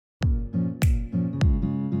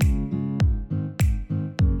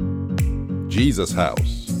Jesus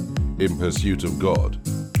House, in pursuit of God,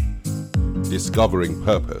 discovering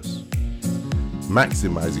purpose,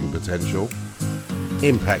 maximizing potential,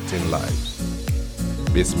 impacting lives.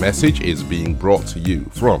 This message is being brought to you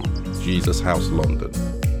from Jesus House London.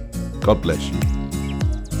 God bless you.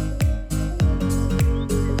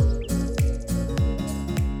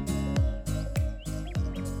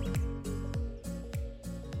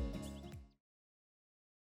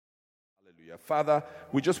 Father,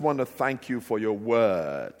 we just want to thank you for your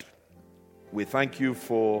word. We thank you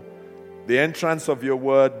for the entrance of your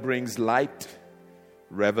word brings light,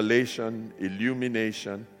 revelation,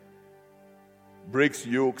 illumination, breaks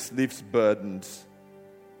yokes, lifts burdens,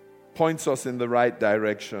 points us in the right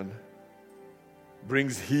direction,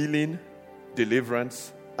 brings healing,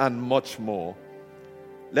 deliverance, and much more.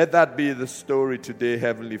 Let that be the story today,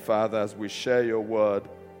 Heavenly Father, as we share your word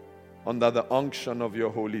under the unction of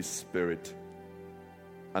your Holy Spirit.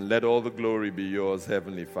 And let all the glory be yours,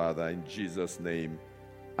 Heavenly Father, in Jesus' name.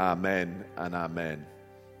 Amen and amen.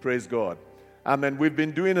 Praise God. Amen. We've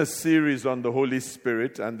been doing a series on the Holy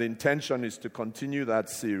Spirit, and the intention is to continue that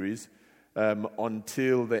series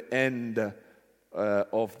until the end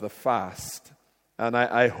of the fast. And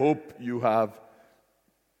I hope you have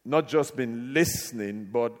not just been listening,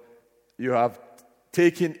 but you have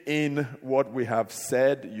taken in what we have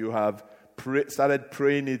said. You have started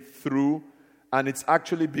praying it through. And it's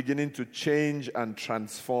actually beginning to change and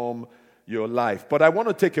transform your life. But I want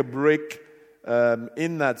to take a break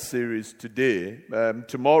in that series today.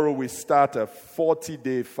 Tomorrow we start a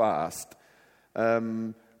 40-day fast.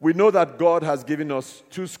 We know that God has given us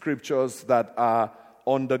two scriptures that are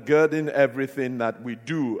undergirding everything that we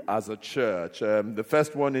do as a church. The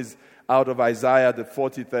first one is out of Isaiah, the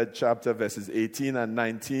 43rd chapter, verses 18 and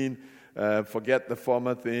 19. Forget the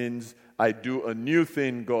former things. I do a new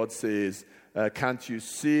thing, God says. Can't you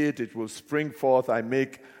see it? It will spring forth. I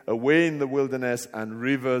make a way in the wilderness and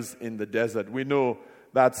rivers in the desert. We know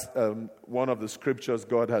that's one of the scriptures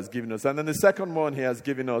God has given us. And then the second one he has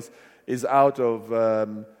given us is out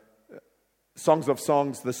of Songs of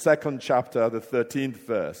Songs, the 2nd chapter, the 13th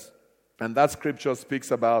verse. And that scripture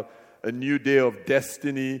speaks about a new day of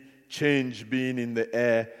destiny, change being in the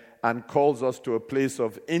air, and calls us to a place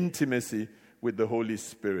of intimacy with the Holy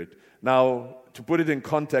Spirit. Now, to put it in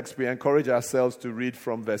context, we encourage ourselves to read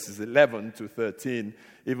from verses 11 to 13,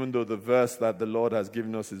 even though the verse that the Lord has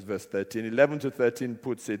given us is verse 13. 11 to 13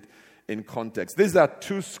 puts it in context. These are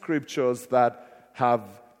two scriptures that have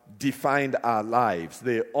defined our lives.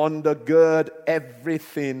 They undergird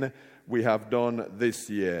everything we have done this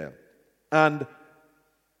year. And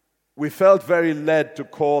we felt very led to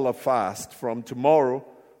call a fast from tomorrow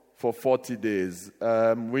for 40 days.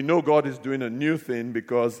 We know God is doing a new thing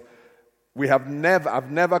because I've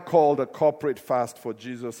never called a corporate fast for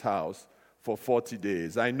Jesus House for 40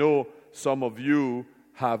 days. I know some of you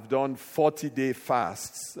have done 40-day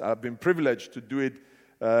fasts. I've been privileged to do it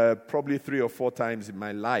probably 3 or 4 times in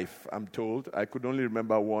my life, I'm told. I could only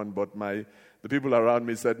remember one, but the people around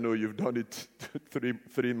me said, no, you've done it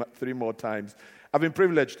three more times. I've been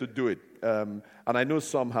privileged to do it, and I know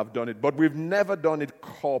some have done it, but we've never done it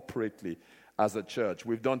corporately as a church.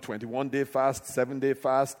 We've done 21-day fast, 7-day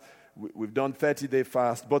fast, we've done 30-day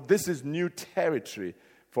fast, but this is new territory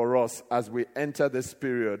for us as we enter this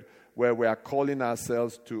period where we are calling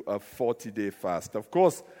ourselves to a 40-day fast. Of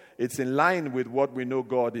course, it's in line with what we know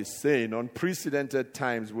God is saying. Unprecedented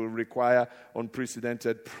times will require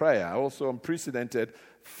unprecedented prayer, also unprecedented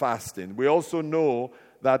fasting. We also know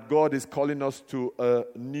that God is calling us to a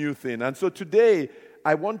new thing. And so today,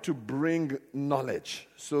 I want to bring knowledge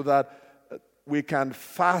so that we can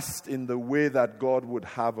fast in the way that God would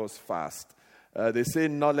have us fast. They say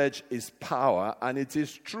knowledge is power, and it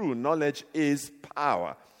is true. Knowledge is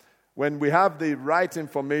power. When we have the right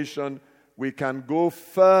information, we can go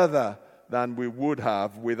further than we would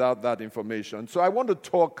have without that information. So I want to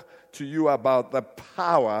talk to you about the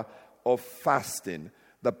power of fasting.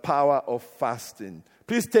 The power of fasting.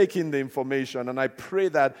 Please take in the information, and I pray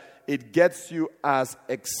that it gets you as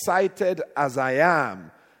excited as I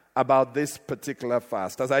am about this particular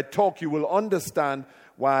fast. As I talk, you will understand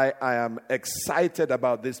why I am excited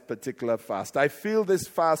about this particular fast. I feel this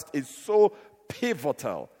fast is so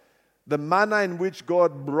pivotal. The manner in which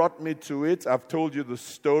God brought me to it, I've told you the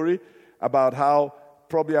story about how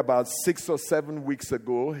probably about 6 or 7 weeks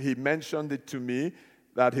ago, he mentioned it to me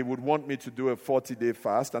that he would want me to do a 40-day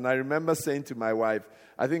fast. And I remember saying to my wife,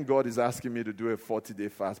 I think God is asking me to do a 40-day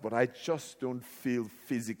fast, but I just don't feel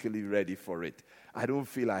physically ready for it. I don't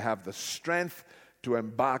feel I have the strength to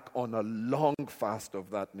embark on a long fast of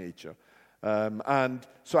that nature. And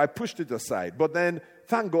so I pushed it aside. But then,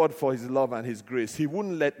 thank God for his love and his grace. He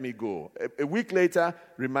wouldn't let me go. A week later,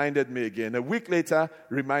 reminded me again. A week later,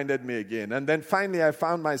 reminded me again. And then finally, I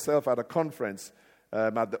found myself at a conference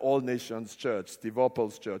at the All Nations Church, Steve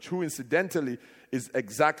Oppel's church, who incidentally is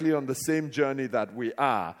exactly on the same journey that we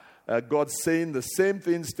are. God's saying the same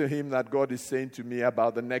things to him that God is saying to me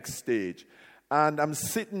about the next stage. And I'm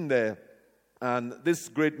sitting there, and this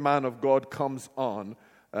great man of God comes on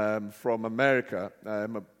from America,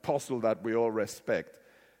 an apostle that we all respect.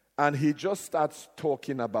 And he just starts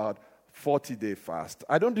talking about 40-day fast.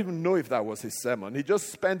 I don't even know if that was his sermon. He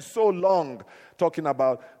just spent so long talking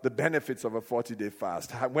about the benefits of a 40-day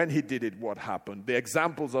fast. When he did it, what happened? The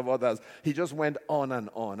examples of others. He just went on.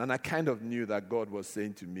 And I kind of knew that God was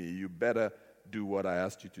saying to me, you better do what I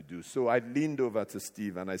asked you to do. So I leaned over to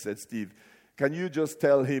Steve and I said, Steve, can you just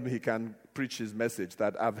tell him he can preach his message,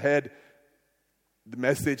 that I've heard the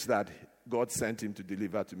message that God sent him to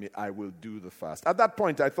deliver to me. I will do the fast. At that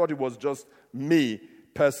point, I thought it was just me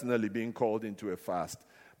personally being called into a fast.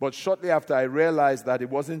 But shortly after, I realized that it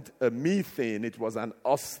wasn't a me thing, it was an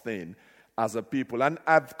us thing as a people. And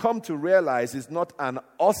I've come to realize it's not an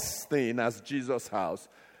us thing as Jesus' house,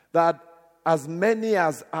 that as many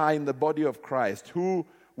as are in the body of Christ who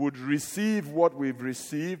would receive what we've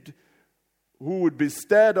received, who would be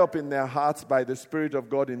stirred up in their hearts by the Spirit of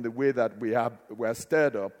God in the way that we're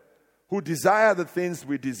stirred up, who desire the things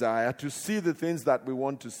we desire, to see the things that we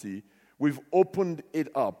want to see. We've opened it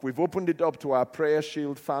up. We've opened it up to our Prayer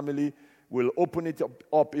Shield family. We'll open it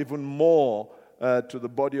up even more to the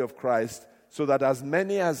body of Christ, so that as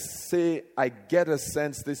many as say, I get a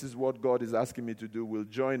sense this is what God is asking me to do, will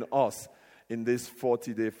join us in this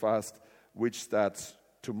 40-day fast, which starts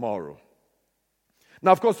tomorrow.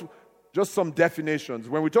 Now, of course, just some definitions.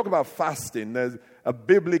 When we talk about fasting, there's a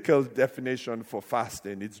biblical definition for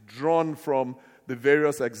fasting. It's drawn from the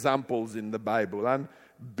various examples in the Bible. And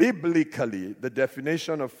biblically, the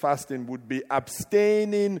definition of fasting would be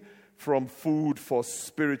abstaining from food for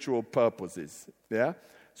spiritual purposes. Yeah?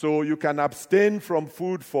 So you can abstain from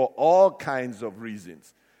food for all kinds of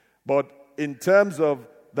reasons. But in terms of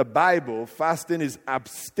the Bible, fasting is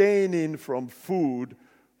abstaining from food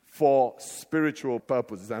for spiritual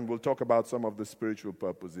purposes. And we'll talk about some of the spiritual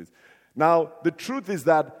purposes. Now, the truth is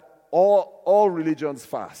that all religions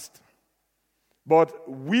fast.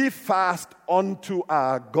 But we fast unto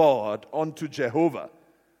our God, unto Jehovah.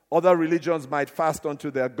 Other religions might fast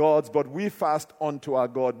unto their gods, but we fast unto our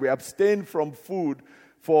God. We abstain from food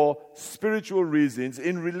for spiritual reasons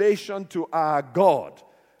in relation to our God,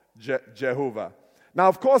 Jehovah. Now,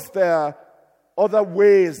 of course, there are other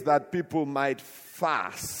ways that people might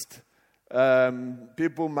fast.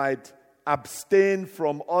 People might abstain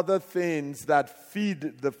from other things that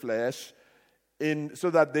feed the flesh so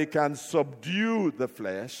that they can subdue the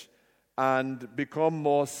flesh and become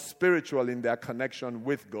more spiritual in their connection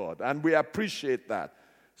with God. And we appreciate that.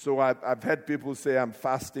 So I've heard people say I'm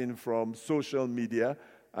fasting from social media,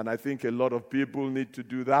 and I think a lot of people need to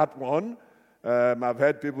do that one. I've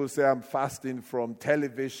heard people say I'm fasting from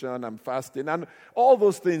television, I'm fasting. And all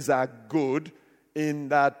those things are good in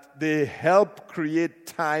that they help create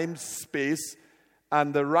time, space,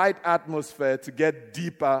 and the right atmosphere to get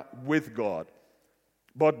deeper with God.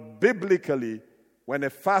 But biblically, when a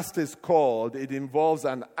fast is called, it involves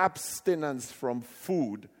an abstinence from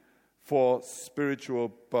food for spiritual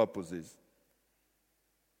purposes.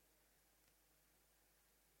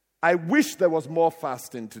 I wish there was more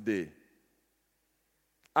fasting today.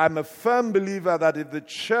 I'm a firm believer that if the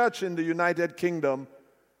church in the United Kingdom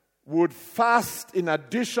would fast in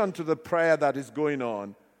addition to the prayer that is going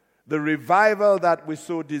on, the revival that we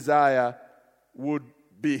so desire would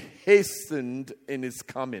be hastened in its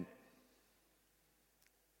coming.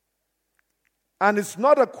 And it's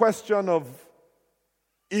not a question of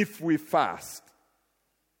if we fast.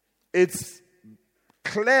 It's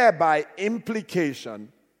clear by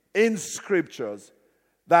implication in scriptures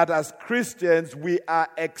that as Christians we are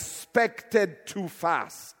expected to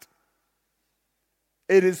fast.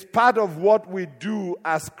 It is part of what we do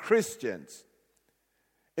as Christians.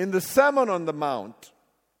 In the Sermon on the Mount,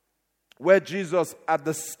 where Jesus, at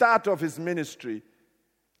the start of his ministry,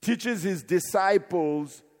 teaches his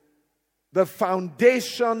disciples the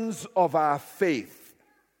foundations of our faith.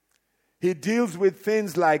 He deals with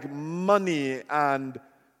things like money and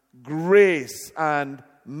grace and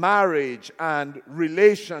marriage and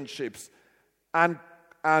relationships and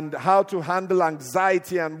how to handle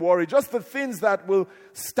anxiety and worry. Just the things that will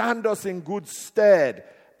stand us in good stead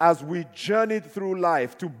as we journey through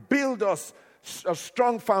life to build us a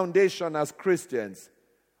strong foundation as Christians.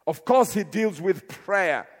 Of course, he deals with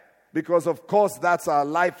prayer because, of course, that's our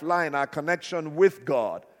lifeline, our connection with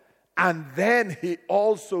God. And then he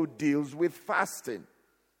also deals with fasting.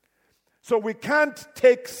 So we can't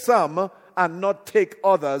take some and not take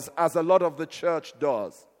others, as a lot of the church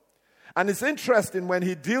does. And it's interesting when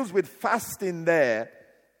he deals with fasting there,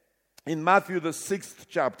 in Matthew, the 6th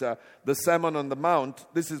chapter, the Sermon on the Mount.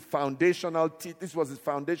 This was his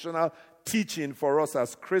foundational teaching for us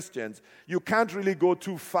as Christians. You can't really go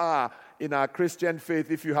too far in our Christian faith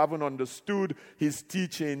if you haven't understood his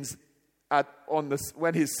teachings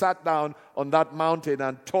when he sat down on that mountain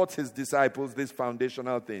and taught his disciples these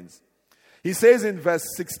foundational things. He says in verse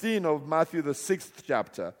 16 of Matthew, the 6th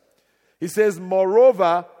chapter, he says,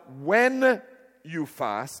 "Moreover, when you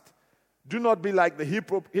fast, do not be like the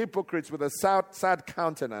hypocrites with a sad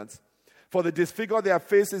countenance, for they disfigure their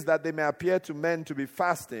faces that they may appear to men to be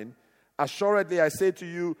fasting. Assuredly, I say to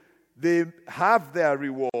you, they have their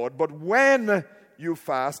reward. But when you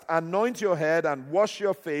fast, anoint your head and wash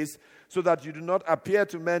your face, so that you do not appear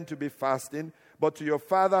to men to be fasting, but to your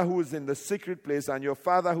Father who is in the secret place, and your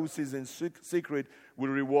Father who sees in secret will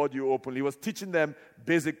reward you openly." He was teaching them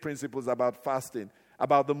basic principles about fasting,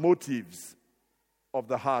 about the motives of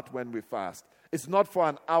the heart when we fast. It's not for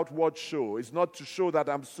an outward show. It's not to show that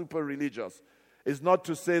I'm super religious. It's not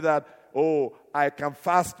to say that, oh, I can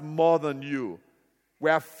fast more than you. We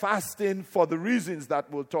are fasting for the reasons that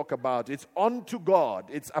we'll talk about. It's unto God.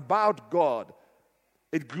 It's about God.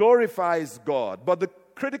 It glorifies God. But the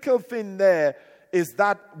critical thing there is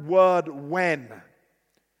that word "when."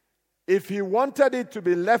 If he wanted it to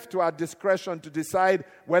be left to our discretion to decide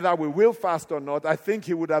whether we will fast or not, I think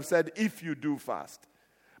he would have said, "if you do fast."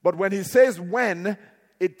 But when he says "when,"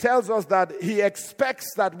 it tells us that he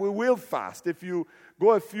expects that we will fast. If you go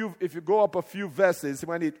up a few verses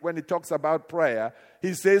when he talks about prayer,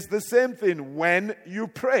 he says the same thing: when you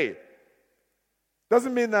pray.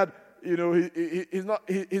 Doesn't mean that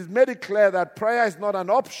he's made it clear that prayer is not an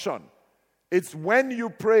option. It's when you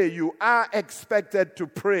pray, you are expected to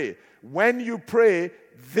pray. When you pray,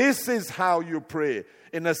 this is how you pray.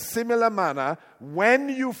 In a similar manner, when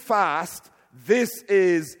you fast, this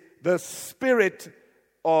is the spirit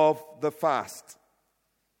of the fast.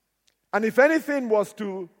 And if anything was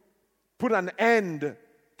to put an end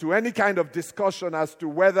to any kind of discussion as to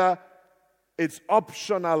whether it's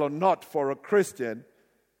optional or not for a Christian,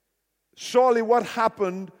 surely what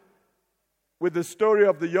happened with the story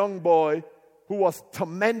of the young boy who was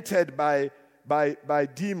tormented by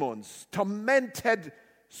demons, tormented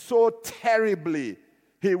so terribly,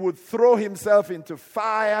 he would throw himself into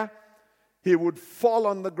fire, he would fall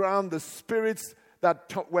on the ground, the spirits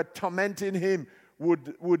that were tormenting him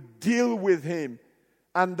would deal with him.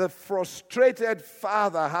 And the frustrated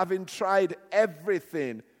father, having tried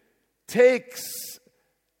everything, takes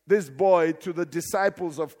this boy to the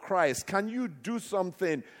disciples of Christ. "Can you do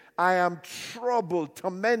something? I am troubled,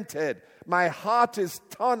 tormented. My heart is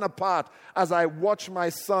torn apart as I watch my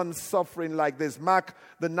son suffering like this." Mark,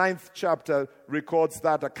 the 9th chapter, records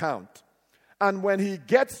that account. And when he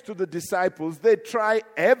gets to the disciples, they try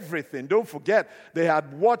everything. Don't forget, they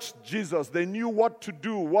had watched Jesus. They knew what to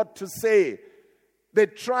do, what to say. They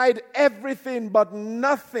tried everything, but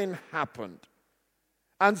nothing happened.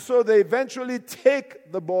 And so they eventually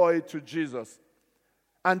take the boy to Jesus.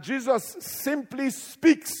 And Jesus simply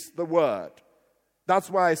speaks the word.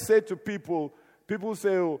 That's why I say to people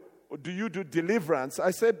say, "Oh, do you do deliverance?"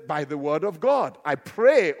 I say, by the word of God. I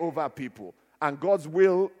pray over people. And God's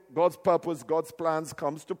will, God's purpose, God's plans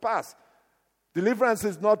comes to pass. Deliverance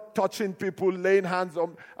is not touching people, laying hands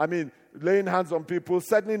on people,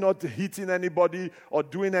 certainly not hitting anybody or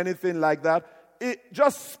doing anything like that.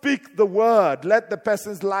 Just speak the word. Let the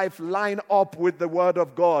person's life line up with the word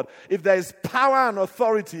of God. If there is power and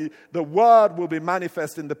authority, the word will be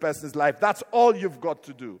manifest in the person's life. That's all you've got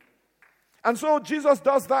to do. And so Jesus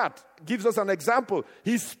does that. Gives us an example.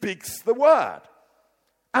 He speaks the word.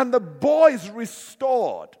 And the boy is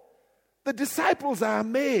restored. The disciples are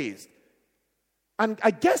amazed. And I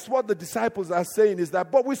guess what the disciples are saying is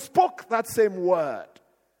that, but we spoke that same word.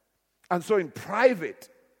 And so in private,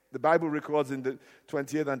 the Bible records in the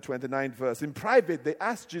 28th and 29th verse, in private they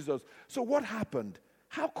asked Jesus, "So what happened?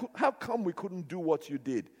 How come we couldn't do what you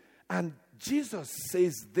did?" And Jesus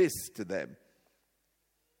says this to them.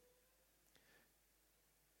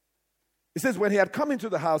 He says, when he had come into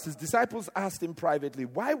the house, his disciples asked him privately,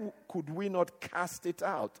 "Why could we not cast it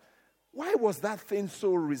out? Why was that thing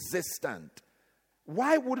so resistant?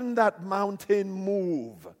 Why wouldn't that mountain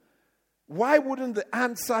move? Why wouldn't the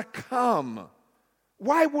answer come?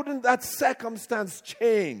 Why wouldn't that circumstance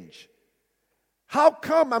change? How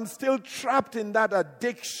come I'm still trapped in that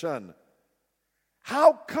addiction?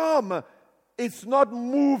 How come it's not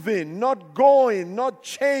moving, not going, not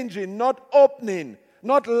changing, not opening,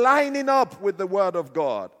 not lining up with the word of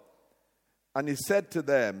God? And he said to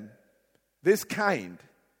them, this kind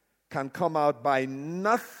can come out by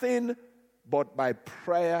nothing but by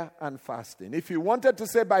prayer and fasting. If he wanted to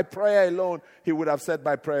say by prayer alone, he would have said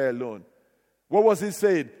by prayer alone. What was he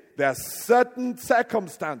saying? There are certain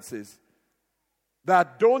circumstances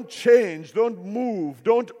that don't change, don't move,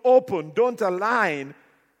 don't open, don't align,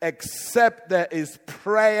 except there is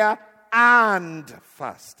prayer and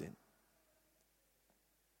fasting.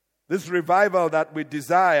 This revival that we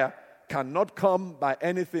desire cannot come by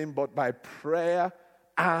anything but by prayer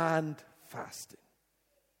and fasting.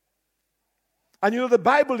 And the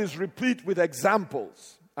Bible is replete with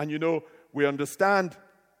examples. And we understand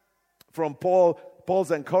from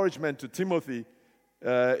Paul's encouragement to Timothy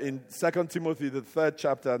in 2 Timothy, the 3rd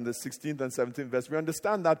chapter and the 16th and 17th verse, we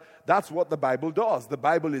understand that that's what the Bible does. The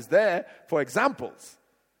Bible is there for examples.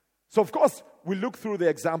 So, of course, we look through the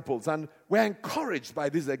examples and we're encouraged by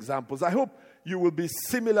these examples. I hope you will be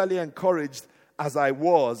similarly encouraged as I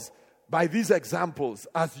was by these examples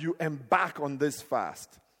as you embark on this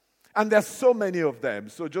fast. And there's so many of them,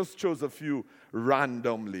 so just chose a few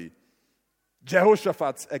randomly.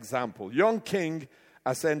 Jehoshaphat's example. Young king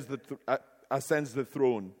ascends the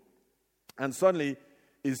throne and suddenly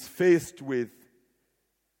is faced with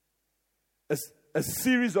a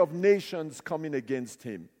series of nations coming against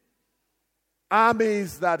him.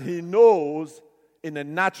 Armies that he knows in a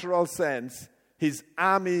natural sense his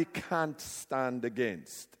army can't stand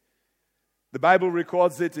against. The Bible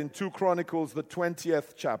records it in 2 Chronicles, the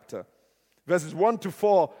 20th chapter. Verses 1 to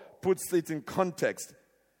 4 puts it in context.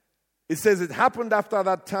 It says, it happened after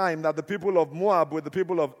that time that the people of Moab with the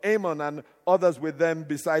people of Ammon and others with them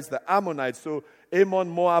besides the Ammonites, so Ammon,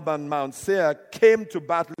 Moab, and Mount Seir, came to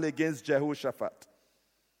battle against Jehoshaphat.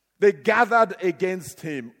 They gathered against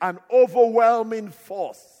him, an overwhelming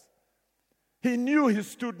force. He knew he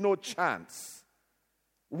stood no chance.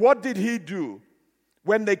 What did he do?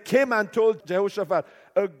 When they came and told Jehoshaphat,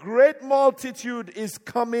 a great multitude is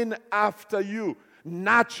coming after you.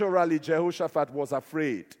 Naturally, Jehoshaphat was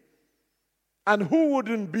afraid. And who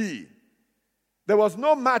wouldn't be? There was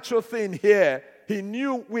no macho thing here. He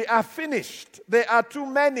knew we are finished. There are too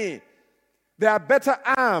many. They are better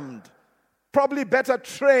armed, probably better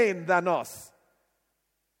trained than us.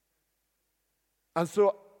 And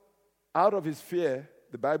so, out of his fear,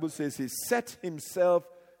 the Bible says he set himself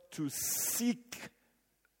to seek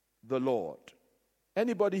the Lord.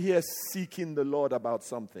 Anybody here seeking the Lord about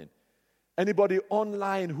something? Anybody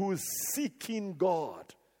online who is seeking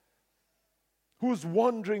God? Who's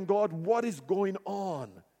wondering, God, what is going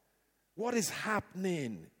on? What is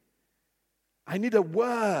happening? I need a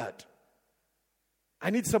word. I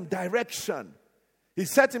need some direction. He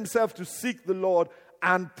set himself to seek the Lord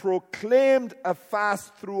and proclaimed a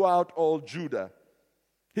fast throughout all Judah.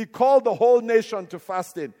 He called the whole nation to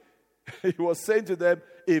fasting. He was saying to them,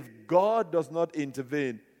 if God does not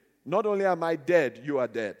intervene, not only am I dead, you are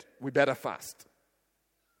dead. We better fast.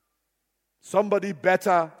 Somebody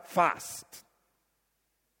better fast.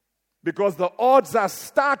 Because the odds are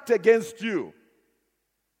stacked against you.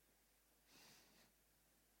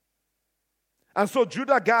 And so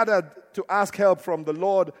Judah gathered to ask help from the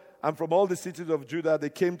Lord, and from all the cities of Judah they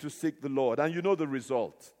came to seek the Lord. And you know the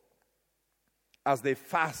result. As they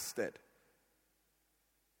fasted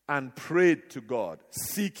and prayed to God,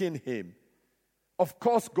 seeking Him, of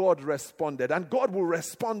course God responded. And God will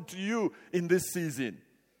respond to you in this season.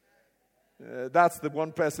 That's the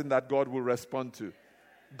one person that God will respond to.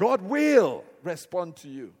 God will respond to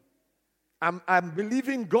you. I'm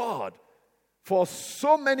believing God for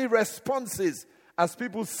so many responses as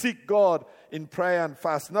people seek God in prayer and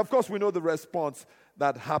fast. And of course, we know the response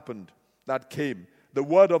that happened, that came. The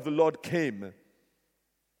word of the Lord came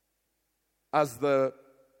as the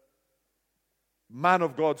man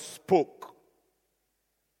of God spoke.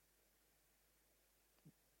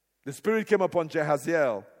 The Spirit came upon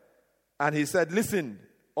Jehaziel, and he said, listen,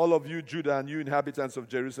 all of you Judah and you inhabitants of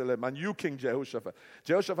Jerusalem, and you King Jehoshaphat.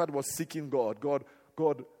 Jehoshaphat was seeking God.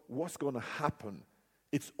 God, what's going to happen?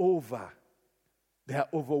 It's over. They are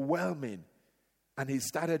overwhelming. And he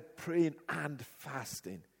started praying and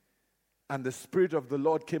fasting. And the Spirit of the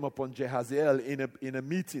Lord came upon Jehaziel in a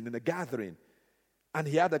meeting, in a gathering. And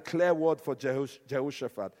he had a clear word for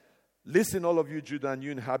Jehoshaphat. Listen, all of you Judah and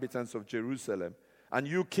you inhabitants of Jerusalem, and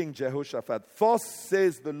you King Jehoshaphat, thus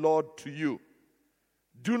says the Lord to you,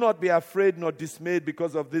 do not be afraid nor dismayed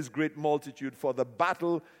because of this great multitude, for the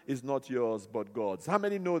battle is not yours but God's. How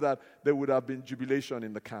many know that there would have been jubilation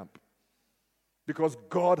in the camp? because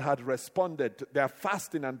God had responded. Their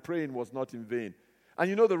fasting and praying was not in vain. And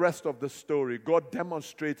you know the rest of the story. God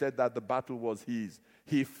demonstrated that the battle was his.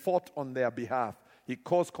 He fought on their behalf. He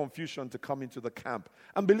caused confusion to come into the camp.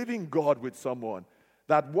 And believing God with someone,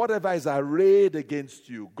 that whatever is arrayed against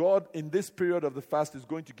you, God in this period of the fast is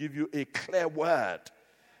going to give you a clear word.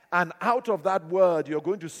 And out of that word, you're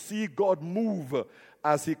going to see God move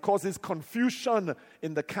as he causes confusion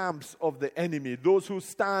in the camps of the enemy, those who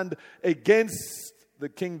stand against the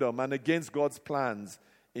kingdom and against God's plans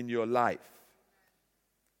in your life.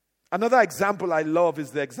 Another example I love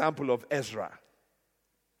is the example of Ezra.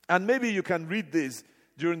 And maybe you can read this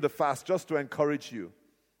during the fast just to encourage you.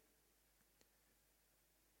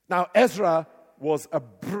 Now, Ezra was a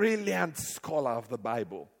brilliant scholar of the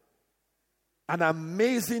Bible, an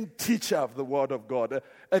amazing teacher of the Word of God,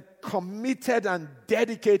 a committed and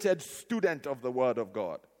dedicated student of the Word of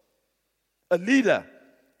God, a leader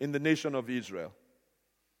in the nation of Israel.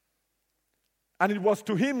 And it was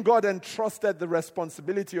to him God entrusted the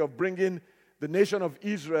responsibility of bringing the nation of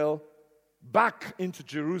Israel back into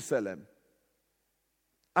Jerusalem.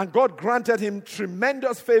 And God granted him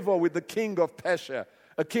tremendous favor with the king of Persia,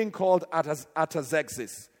 a king called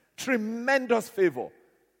Artaxerxes. Tremendous favor.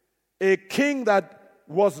 A king that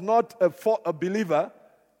was not a believer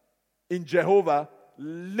in Jehovah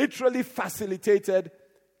literally facilitated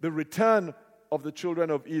the return of the children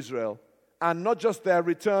of Israel. And not just their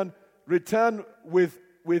return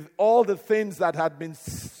with all the things that had been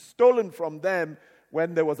stolen from them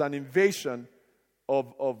when there was an invasion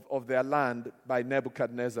of their land by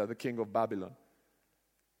Nebuchadnezzar, the king of Babylon.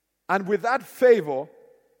 And with that favor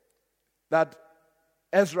that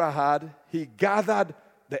Ezra had, he gathered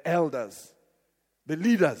the elders, the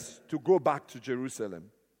leaders, to go back to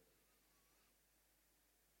Jerusalem.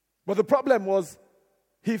 But the problem was,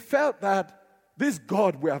 he felt that this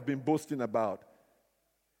God we have been boasting about,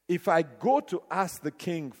 if I go to ask the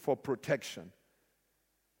king for protection,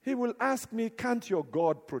 he will ask me, can't your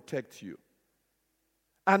God protect you?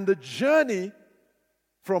 And the journey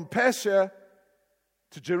from Persia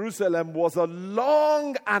to Jerusalem was a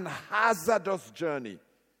long and hazardous journey.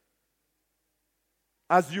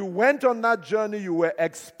 As you went on that journey, you were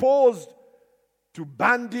exposed to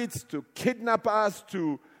bandits, to kidnappers,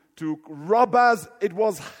 to robbers. It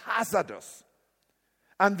was hazardous.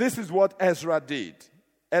 And this is what Ezra did.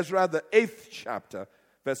 Ezra, the 8th chapter,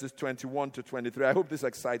 verses 21 to 23. I hope this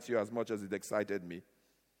excites you as much as it excited me.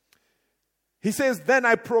 He says, "Then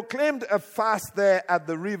I proclaimed a fast there at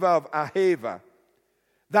the river of Ahava,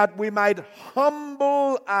 that we might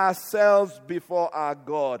humble ourselves before our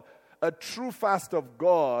God." A true fast of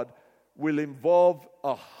God will involve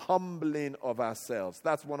a humbling of ourselves.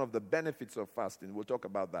 That's one of the benefits of fasting. We'll talk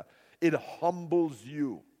about that. It humbles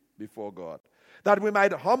you before God. That we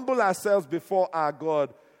might humble ourselves before our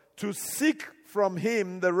God, to seek from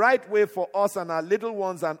him the right way for us and our little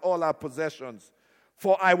ones and all our possessions.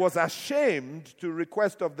 For I was ashamed to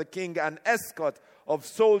request of the king an escort of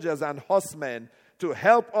soldiers and horsemen to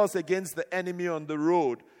help us against the enemy on the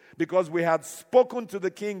road, because we had spoken to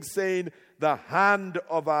the king, saying, the hand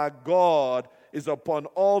of our God is upon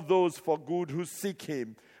all those for good who seek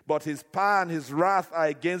him, but his power and his wrath are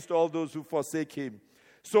against all those who forsake him.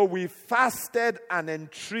 So we fasted and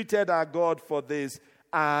entreated our God for this,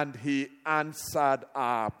 and he answered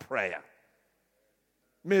our prayer.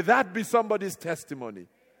 May that be somebody's testimony.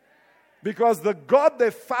 Because the God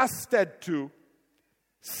they fasted to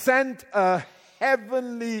sent a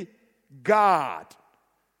heavenly guard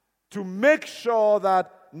to make sure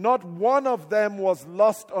that not one of them was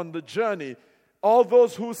lost on the journey. All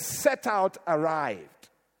those who set out arrived.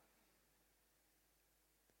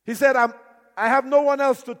 He said, I have no one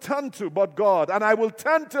else to turn to but God, and I will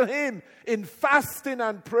turn to him in fasting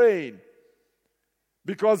and praying,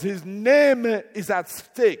 because his name is at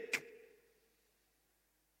stake.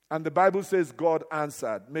 And the Bible says God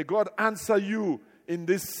answered. May God answer you in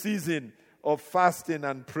this season of fasting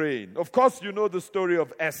and praying. Of course, you know the story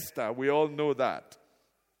of Esther. We all know that.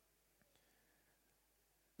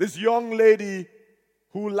 This young lady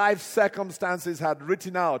who life circumstances had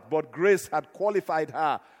written out, but grace had qualified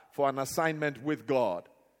her for an assignment with God.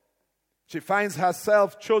 She finds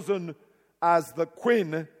herself chosen as the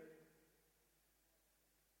queen,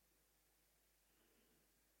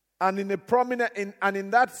 and in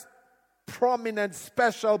that prominent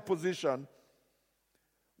special position,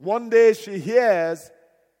 one day she hears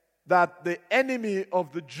that the enemy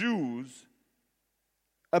of the Jews,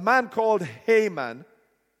 a man called Haman,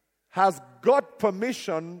 has got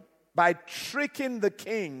permission by tricking the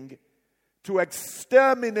king to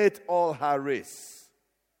exterminate all her race.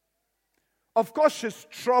 Of course, she's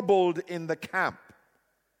troubled in the camp.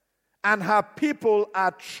 And her people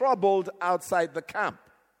are troubled outside the camp.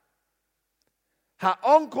 Her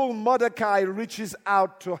uncle Mordecai reaches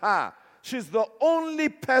out to her. She's the only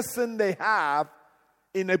person they have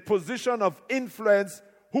in a position of influence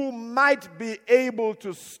who might be able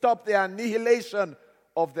to stop the annihilation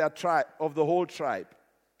of their tribe, of the whole tribe.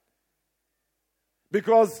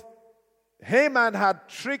 Because Haman had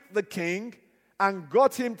tricked the king and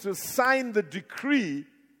got him to sign the decree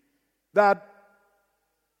that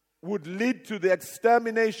would lead to the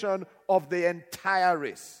extermination of the entire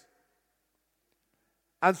race.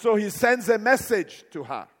 And so he sends a message to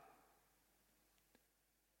her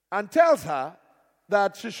and tells her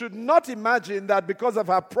that she should not imagine that because of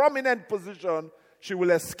her prominent position, she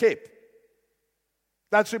will escape.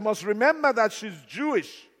 That she must remember that she's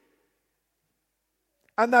Jewish.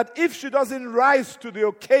 And that if she doesn't rise to the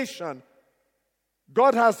occasion,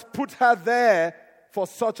 God has put her there for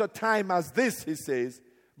such a time as this, he says,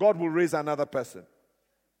 God will raise another person.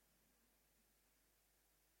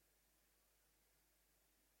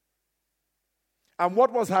 And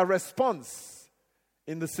what was her response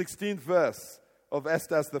in the 16th verse of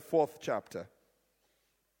Esther's, the 4th chapter?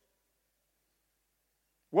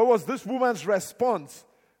 What was this woman's response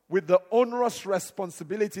with the onerous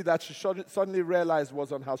responsibility that she suddenly realized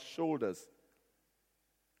was on her shoulders?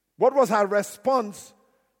 What was her response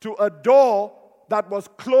to a door that was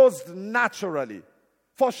closed naturally?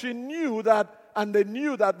 For she knew that, and they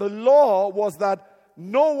knew that the law was that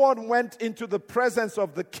no one went into the presence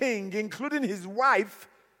of the king, including his wife,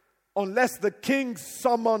 unless the king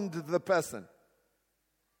summoned the person.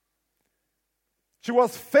 She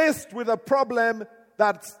was faced with a problem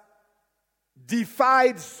that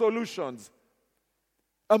defied solutions,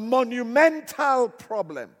 a monumental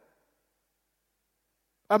problem,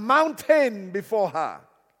 a mountain before her.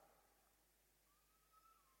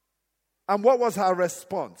 And what was her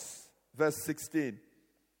response? Verse 16.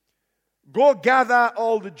 Go gather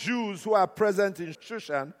all the Jews who are present in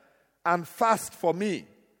Shushan and fast for me.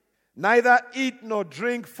 Neither eat nor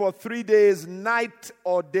drink for 3 days, night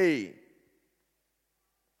or day.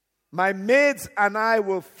 My maids and I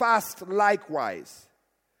will fast likewise.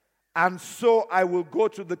 And so I will go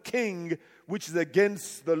to the king, which is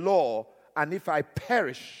against the law. And if I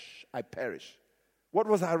perish, I perish. What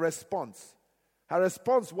was her response? Her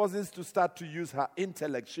response wasn't to start to use her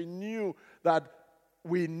intellect. She knew that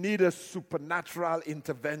we need a supernatural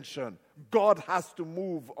intervention. God has to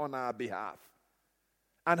move on our behalf.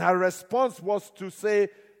 And her response was to say,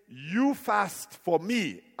 you fast for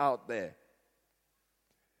me out there.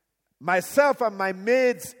 Myself and my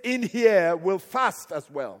maids in here will fast as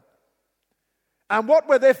well. And what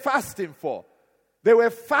were they fasting for? They were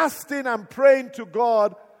fasting and praying to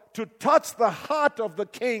God to touch the heart of the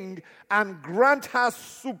king and grant her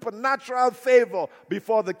supernatural favor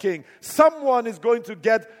before the king. Someone is going to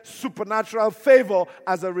get supernatural favor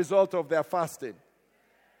as a result of their fasting.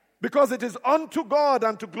 Because it is unto God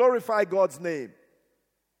and to glorify God's name.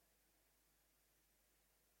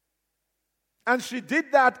 And she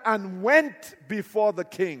did that and went before the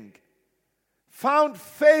king. Found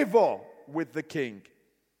favor with the king.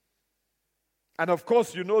 And of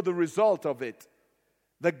course, you know the result of it.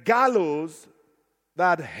 The gallows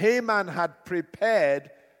that Haman had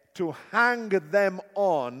prepared to hang them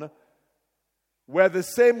on were the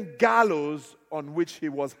same gallows on which he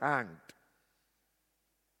was hanged.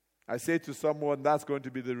 I say to someone, that's going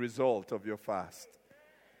to be the result of your fast.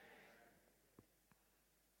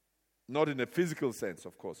 Not in a physical sense,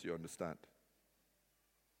 of course, you understand.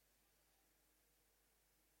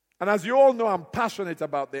 And as you all know, I'm passionate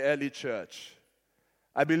about the early church.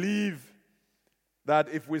 I believe that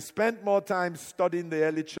if we spent more time studying the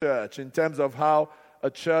early church in terms of how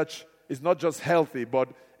a church is not just healthy, but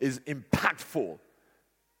is impactful,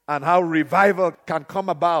 and how revival can come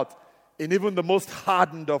about in even the most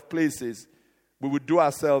hardened of places, we would do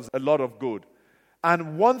ourselves a lot of good.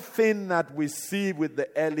 And one thing that we see with the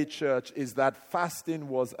early church is that fasting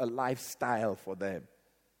was a lifestyle for them.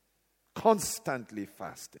 Constantly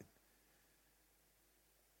fasting.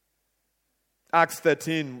 Acts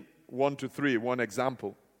 13, 1-3, one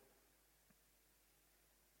example.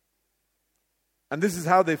 And this is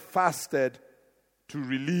how they fasted to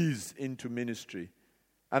release into ministry.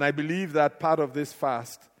 And I believe that part of this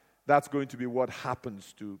fast, that's going to be what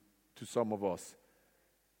happens to some of us.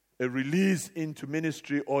 A release into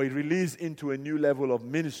ministry, or a release into a new level of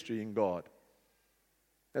ministry in God.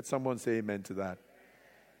 Let someone say amen to that.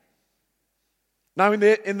 Now in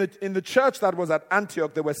the church that was at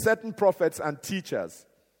Antioch, there were certain prophets and teachers.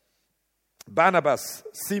 Barnabas,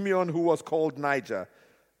 Simeon, who was called Niger,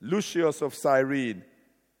 Lucius of Cyrene,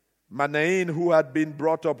 Manaen, who had been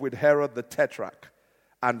brought up with Herod the Tetrarch,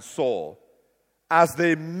 and Saul, as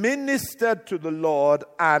they ministered to the Lord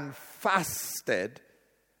and fasted,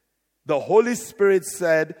 the Holy Spirit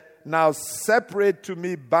said, "Now separate to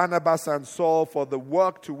me Barnabas and Saul for the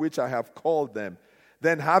work to which I have called them."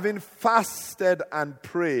 Then having fasted and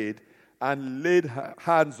prayed and laid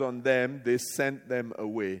hands on them, they sent them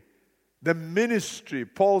away. The ministry,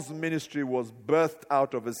 Paul's ministry, was birthed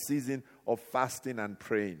out of a season of fasting and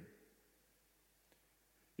praying.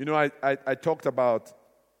 You know, I talked about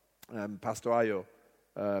Pastor Ayo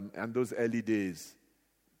and those early days.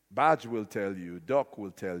 Badge will tell you, Doc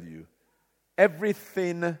will tell you,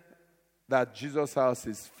 everything that Jesus' house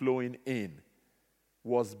is flowing in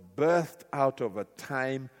was birthed out of a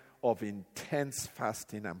time of intense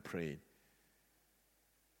fasting and praying.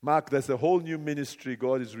 Mark, there's a whole new ministry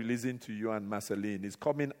God is releasing to you and Marceline. It's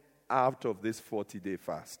coming out of this 40-day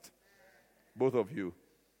fast. Both of you.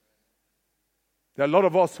 There are a lot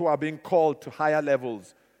of us who are being called to higher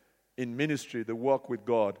levels in ministry, the work with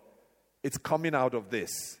God. It's coming out of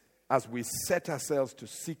this as we set ourselves to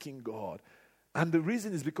seeking God. And the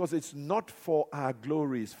reason is because it's not for our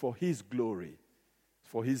glory, it's for His glory,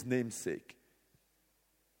 for His name's sake.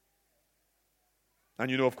 And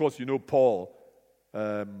you know, of course, you know Paul,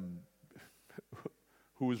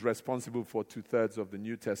 who is responsible for 2/3 of the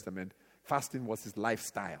New Testament. Fasting was his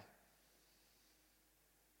lifestyle.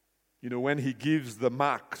 You know, when he gives the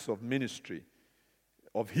marks of ministry,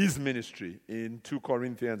 of his ministry in 2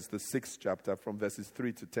 Corinthians, the 6th chapter, from verses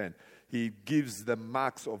 3 to 10, he gives the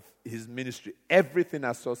marks of his ministry, everything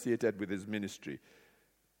associated with his ministry.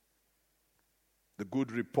 The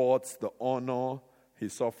good reports, the honor he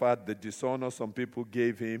suffered, the dishonor some people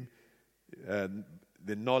gave him,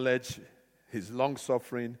 the knowledge, his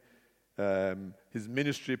long-suffering, his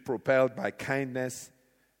ministry propelled by kindness,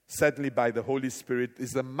 certainly by the Holy Spirit,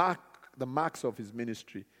 is the marks of his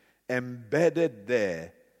ministry. Embedded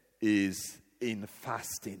there is in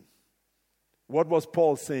fasting. What was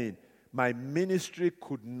Paul saying? My ministry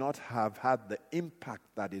could not have had the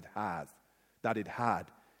impact that it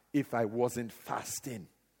had if I wasn't fasting.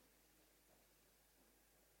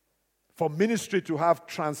 For ministry to have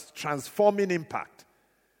transforming impact,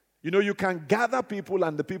 you know, you can gather people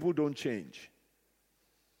and the people don't change.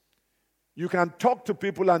 You can talk to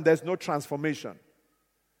people and there's no transformation.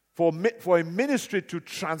 For a ministry to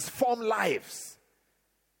transform lives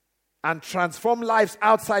and transform lives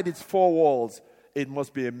outside its four walls, it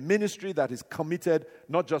must be a ministry that is committed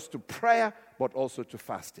not just to prayer, but also to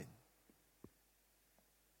fasting.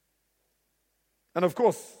 And of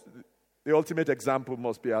course, the ultimate example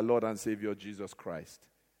must be our Lord and Savior, Jesus Christ.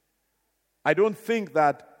 I don't think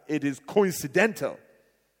that it is coincidental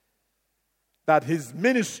that his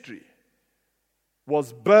ministry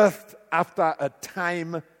was birthed after a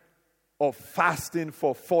time of fasting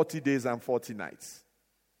for 40 days and 40 nights.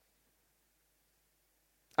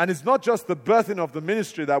 And it's not just the birthing of the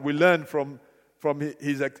ministry that we learn from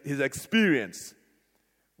his experience.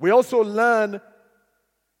 We also learn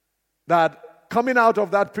that coming out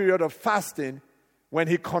of that period of fasting, when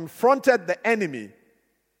he confronted the enemy,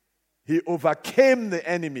 he overcame the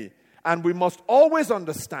enemy. And we must always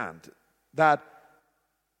understand that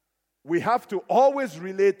we have to always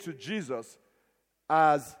relate to Jesus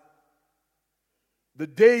as the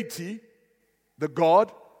deity, the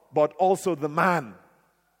God, but also the man.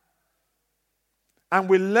 And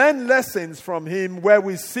we learn lessons from him where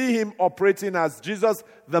we see him operating as Jesus,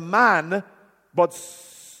 the man, but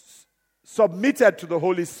submitted to the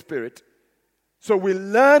Holy Spirit. So we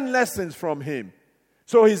learn lessons from him.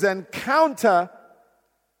 So his encounter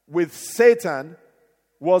with Satan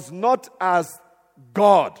was not as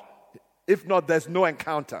God. If not, there's no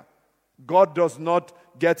encounter. God does not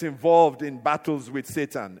get involved in battles with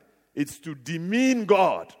Satan. It's to demean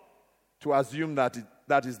God to assume that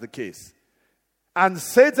that is the case. And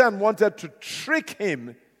Satan wanted to trick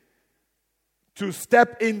him to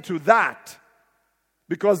step into that.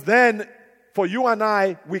 Because then, for you and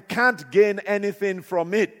I, we can't gain anything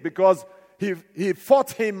from it. Because he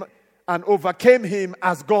fought him and overcame him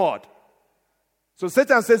as God. So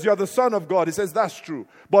Satan says, you're the son of God. He says, that's true.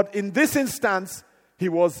 But in this instance, he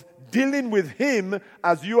was dealing with him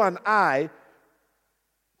as you and I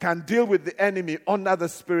can deal with the enemy under the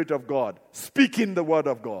Spirit of God, speaking the word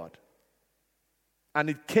of God. And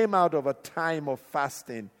it came out of a time of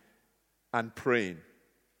fasting and praying.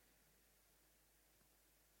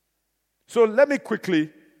 So let me quickly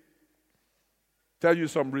tell you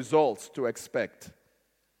some results to expect.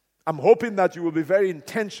 I'm hoping that you will be very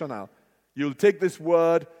intentional. You'll take this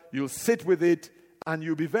word, you'll sit with it, and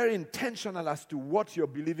you'll be very intentional as to what you're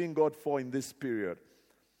believing God for in this period.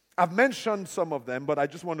 I've mentioned some of them, but I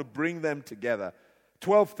just want to bring them together.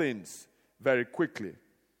 12 things very quickly.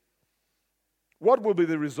 What will be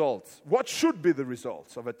the results? What should be the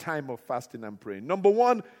results of a time of fasting and praying? Number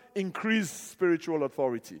one, increased spiritual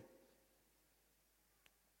authority.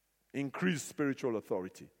 Increased spiritual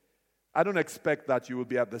authority. I don't expect that you will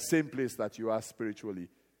be at the same place that you are spiritually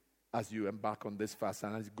as you embark on this fast,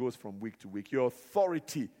 and as it goes from week to week. Your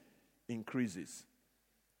authority increases.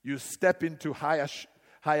 You step into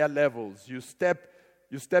higher levels. You step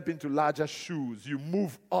into larger shoes. You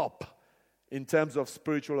move up in terms of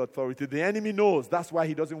spiritual authority. The enemy knows. That's why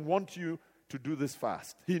he doesn't want you to do this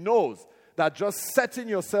fast. He knows that just setting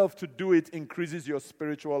yourself to do it increases your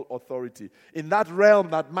spiritual authority. In that realm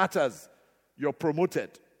that matters, you're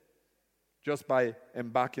promoted just by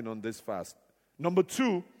embarking on this fast. Number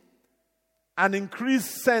two, an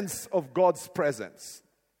increased sense of God's presence.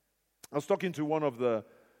 I was talking to one of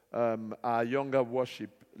our younger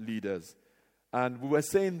worship leaders, and we were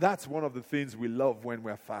saying that's one of the things we love when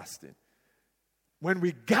we're fasting. When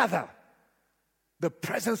we gather, the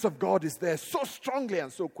presence of God is there so strongly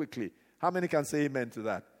and so quickly. How many can say amen to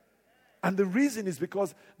that? And the reason is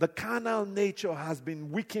because the carnal nature has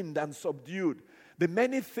been weakened and subdued. The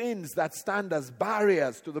many things that stand as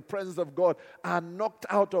barriers to the presence of God are knocked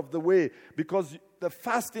out of the way because the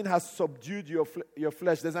fasting has subdued your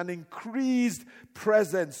flesh. There's an increased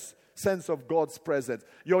sense of God's presence.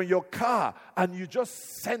 You're in your car and you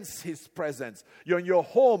just sense His presence. You're in your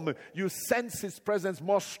home, you sense His presence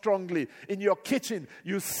more strongly. In your kitchen,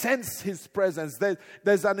 you sense His presence.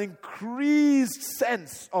 There's an increased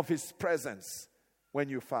sense of His presence when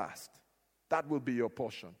you fast. That will be your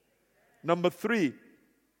portion. Number three,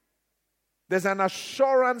 there's an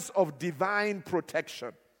assurance of divine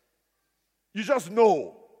protection. You just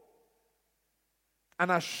know.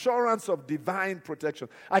 An assurance of divine protection.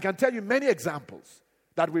 I can tell you many examples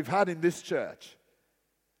that we've had in this church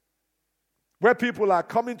where people are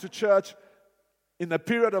coming to church in a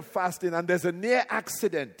period of fasting and there's a near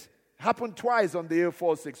accident. Happened twice on the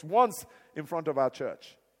A46, once in front of our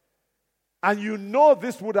church. And you know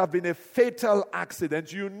this would have been a fatal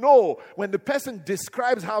accident. You know when the person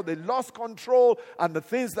describes how they lost control and the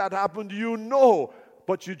things that happened, you know.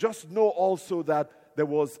 But you just know also that there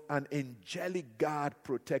was an angelic guard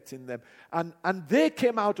protecting them. And they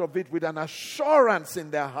came out of it with an assurance in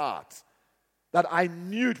their hearts that I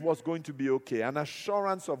knew it was going to be okay. An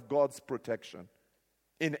assurance of God's protection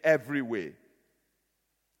in every way.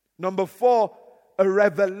 Number four, a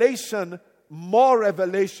revelation, more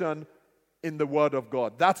revelation in the Word of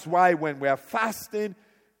God. That's why when we are fasting,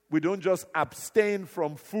 we don't just abstain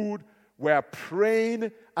from food. We're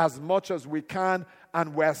praying as much as we can,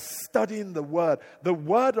 and we're studying the Word. The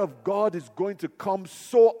Word of God is going to come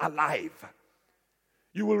so alive.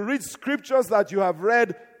 You will read scriptures that you have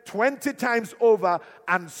read 20 times over,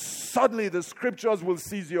 and suddenly the scriptures will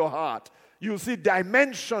seize your heart. You'll see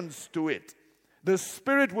dimensions to it. The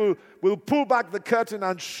Spirit will pull back the curtain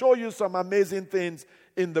and show you some amazing things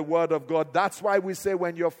in the Word of God. That's why we say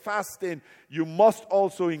when you're fasting, you must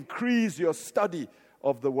also increase your study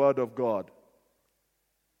of the Word of God.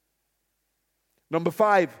 Number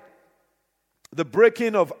five, the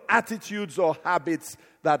breaking of attitudes or habits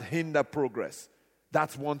that hinder progress.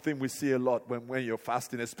 That's one thing we see a lot when you're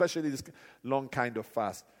fasting, especially this long kind of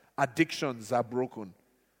fast. Addictions are broken.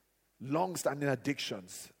 Long-standing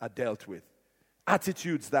addictions are dealt with.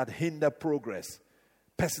 Attitudes that hinder progress.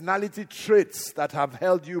 Personality traits that have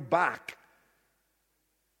held you back.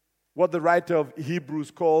 What the writer of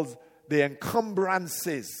Hebrews calls the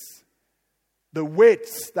encumbrances, the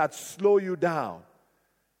weights that slow you down.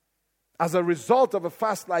 As a result of a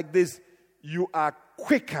fast like this, you are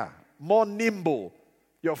quicker, more nimble,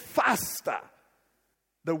 you're faster.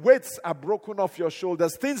 The weights are broken off your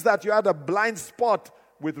shoulders. Things that you had a blind spot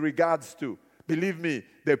with regards to, believe me,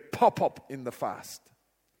 they pop up in the fast.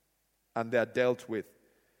 And they are dealt with.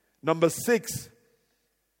 Number six,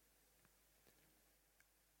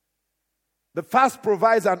 the fast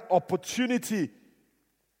provides an opportunity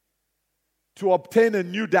to obtain a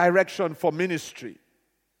new direction for ministry.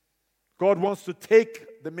 God wants to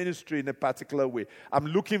take the ministry in a particular way. I'm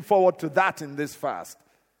looking forward to that in this fast.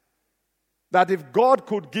 That if God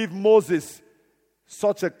could give Moses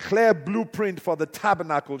such a clear blueprint for the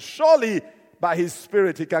tabernacle, surely by His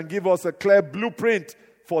Spirit He can give us a clear blueprint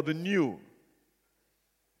for the new.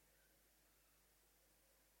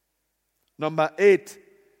 Number 8,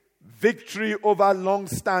 victory over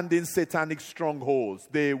long-standing satanic strongholds.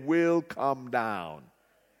 They will come down.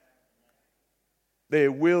 They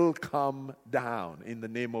will come down in the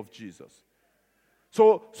name of Jesus.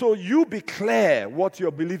 So you be clear what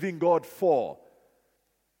you're believing God for.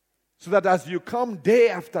 So that as you come day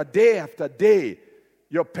after day after day,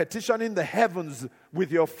 you're petitioning the heavens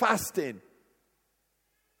with your fasting.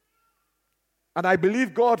 And I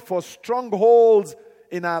believe God for strongholds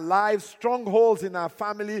in our lives, strongholds in our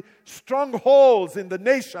family, strongholds in the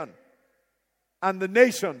nation, and the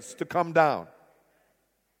nations to come down.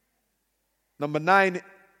 Number 9,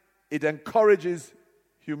 it encourages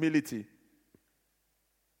humility.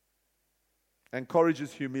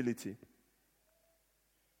 Encourages humility.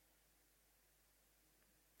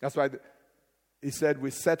 That's why he said we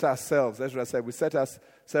set ourselves, Ezra said, we set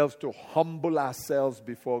ourselves to humble ourselves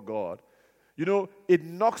before God. You know, it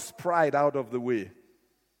knocks pride out of the way.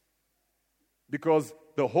 Because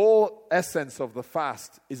the whole essence of the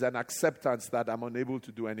fast is an acceptance that I'm unable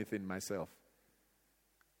to do anything myself.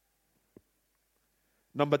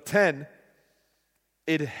 Number 10,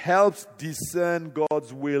 it helps discern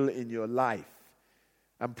God's will in your life.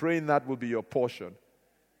 I'm praying that will be your portion.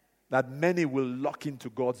 That many will lock into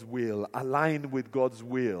God's will, align with God's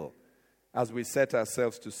will as we set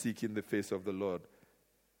ourselves to seek in the face of the Lord.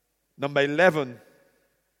 Number 11,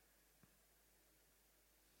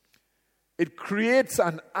 it creates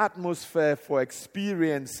an atmosphere for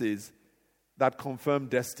experiences that confirm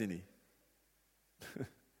destiny.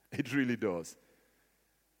 It really does.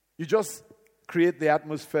 You just create the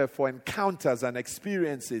atmosphere for encounters and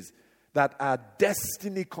experiences that are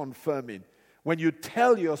destiny confirming. When you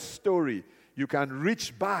tell your story, you can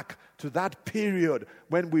reach back to that period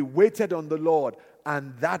when we waited on the Lord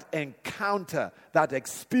and that encounter, that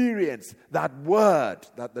experience, that word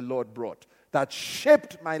that the Lord brought, that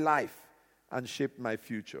shaped my life and shaped my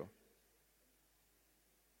future.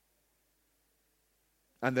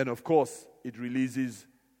 And then, of course, it releases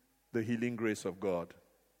the healing grace of God.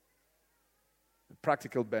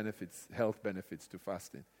 Practical benefits, health benefits to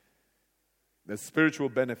fasting. There's spiritual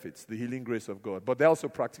benefits, the healing grace of God, but there are also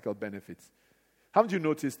practical benefits. Haven't you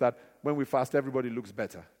noticed that when we fast, everybody looks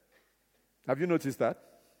better? Have you noticed that?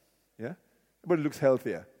 Yeah? Everybody looks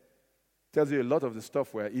healthier. Tells you a lot of the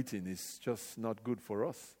stuff we're eating is just not good for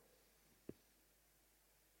us.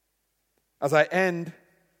 As I end,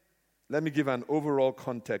 let me give an overall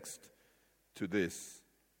context to this,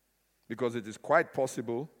 because it is quite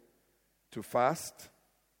possible to fast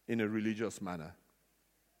in a religious manner.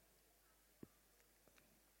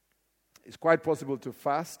 It's quite possible to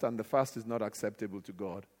fast and the fast is not acceptable to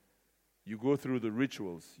God. You go through the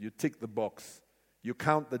rituals, you tick the box, you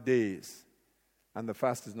count the days, and the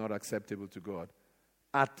fast is not acceptable to God.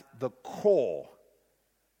 At the core,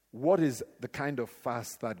 what is the kind of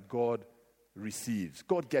fast that God receives?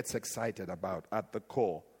 God gets excited about at the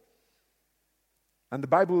core. And the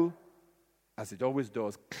Bible, as it always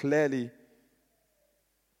does, clearly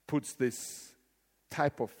puts this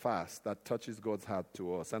type of fast that touches God's heart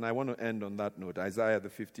to us. And I want to end on that note. Isaiah, the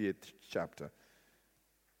 58th chapter.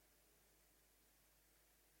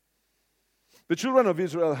 The children of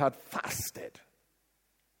Israel had fasted.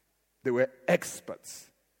 They were experts.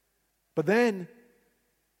 But then,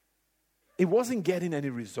 it wasn't getting any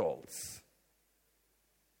results.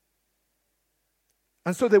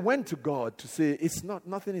 And so they went to God to say,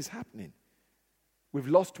 nothing is happening. We've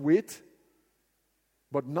lost weight,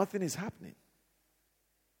 but nothing is happening.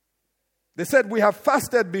 They said, we have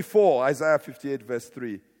fasted before, Isaiah 58 verse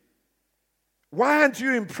 3. Why aren't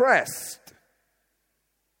you impressed?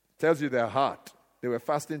 Tells you their heart. They were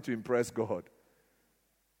fasting to impress God.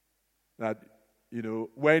 That,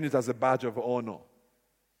 wearing it as a badge of honor.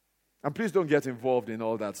 And please don't get involved in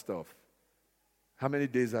all that stuff. How many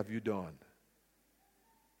days have you done?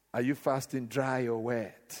 Are you fasting dry or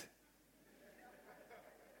wet?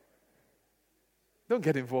 Don't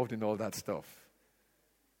get involved in all that stuff.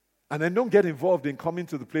 And then don't get involved in coming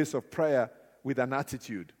to the place of prayer with an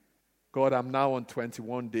attitude. God, I'm now on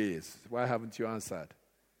 21 days. Why haven't you answered?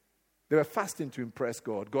 They were fasting to impress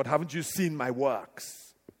God. God, haven't you seen my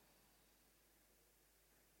works?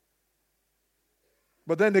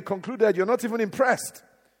 But then they concluded, you're not even impressed.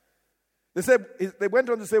 They went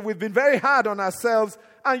on to say, we've been very hard on ourselves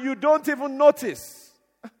and you don't even notice.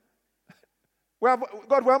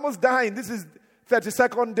 God, we're almost dying. This is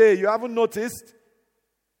 32nd day. You haven't noticed?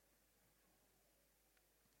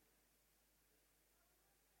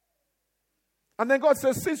 And then God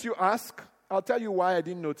says, since you ask, I'll tell you why I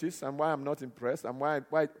didn't notice and why I'm not impressed and why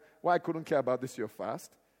I couldn't care about this your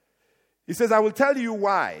fast. He says, I will tell you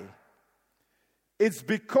why. It's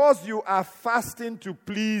because you are fasting to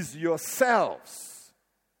please yourselves.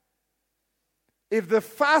 If the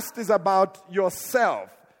fast is about yourself,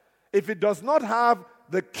 if it does not have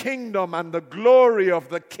the kingdom and the glory of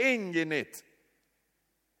the king in it,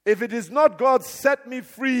 If it is not God, set me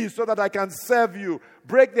free so that I can serve you.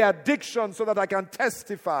 Break the addiction so that I can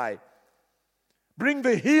testify. Bring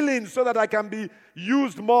the healing so that I can be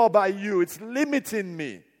used more by you. It's limiting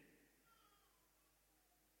me.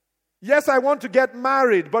 Yes, I want to get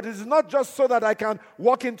married, but it's not just so that I can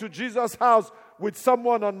walk into Jesus' house with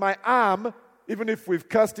someone on my arm, even if we've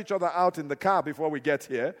cursed each other out in the car before we get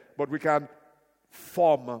here, but we can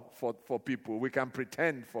form for people. We can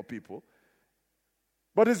pretend for people.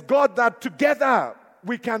 But it's God that together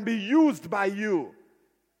we can be used by you.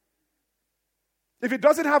 If it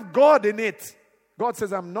doesn't have God in it, God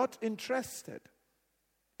says, I'm not interested.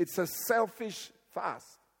 It's a selfish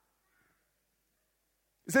fast.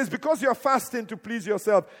 It says, because you're fasting to please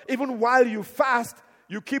yourself, even while you fast,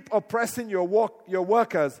 you keep oppressing your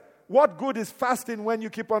workers. What good is fasting when you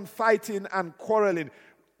keep on fighting and quarreling?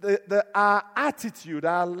 Our attitude,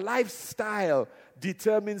 our lifestyle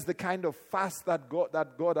determines the kind of fast that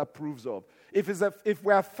God approves of. If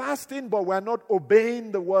we are fasting but we're not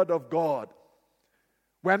obeying the word of God,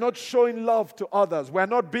 we're not showing love to others, we're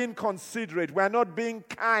not being considerate, we're not being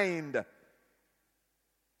kind,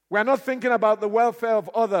 we're not thinking about the welfare of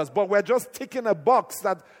others, but we're just ticking a box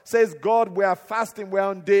that says, God, we are fasting, we're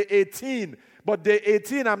on day 18. But day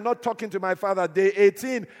 18, I'm not talking to my father. Day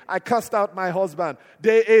 18, I cussed out my husband.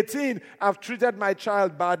 Day 18, I've treated my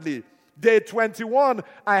child badly. Day 21,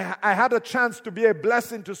 I had a chance to be a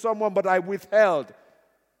blessing to someone, but I withheld.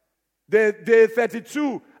 Day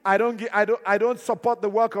 32, I don't support the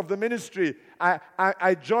work of the ministry.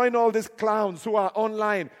 I join all these clowns who are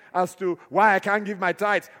online as to why I can't give my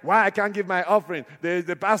tithes, why I can't give my offering.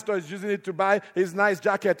 The pastor is using it to buy his nice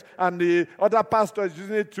jacket, and the other pastor is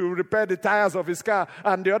using it to repair the tires of his car,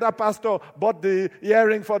 and the other pastor bought the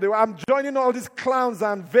earring for the... I'm joining all these clowns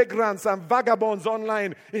and vagrants and vagabonds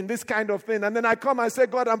online in this kind of thing. And then I come and say,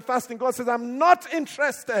 God, I'm fasting. God says, I'm not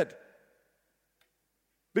interested.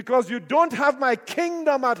 Because you don't have my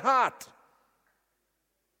kingdom at heart.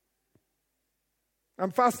 I'm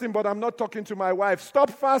fasting, but I'm not talking to my wife. Stop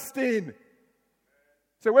fasting.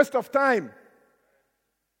 It's a waste of time.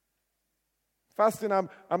 Fasting,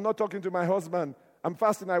 I'm not talking to my husband. I'm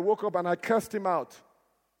fasting, I woke up and I cursed him out.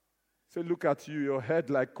 Say, look at you, your head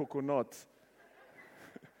like coconut.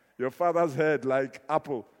 Your father's head like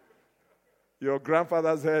apple. Your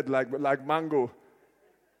grandfather's head like mango.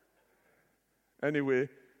 Anyway,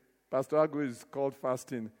 Pastor Agu is called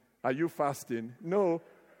fasting. Are you fasting? No.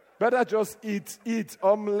 Better just eat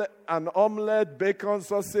an omelette, bacon,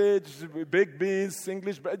 sausage, baked beans,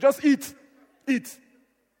 English bread. Just eat. Because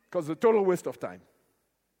it's a total waste of time.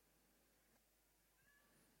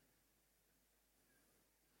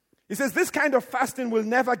 He says, this kind of fasting will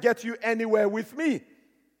never get you anywhere with me.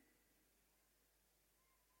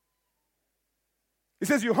 He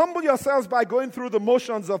says, you humble yourselves by going through the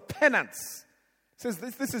motions of penance. He says,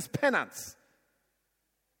 this is penance.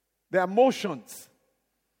 They are motions.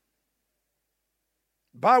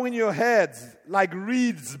 Bowing your heads like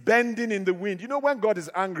reeds bending in the wind. You know when God is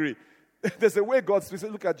angry, there's a way God says,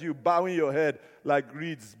 look at you, bowing your head like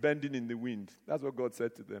reeds bending in the wind. That's what God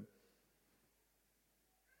said to them.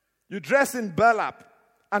 You dress in burlap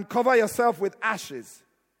and cover yourself with ashes.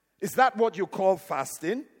 Is that what you call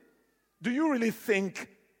fasting? Do you really think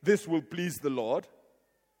this will please the Lord?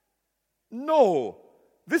 No.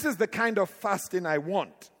 This is the kind of fasting I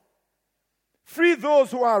want. Free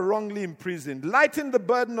those who are wrongly imprisoned. Lighten the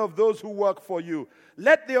burden of those who work for you.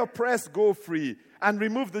 Let the oppressed go free and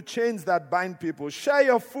remove the chains that bind people. Share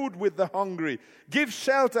your food with the hungry. Give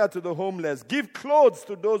shelter to the homeless. Give clothes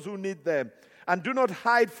to those who need them. And do not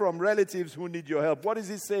hide from relatives who need your help. What is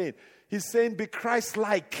he saying? He's saying be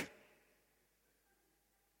Christ-like.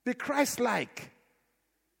 Be Christ-like.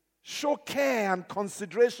 Show care and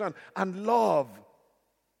consideration and love.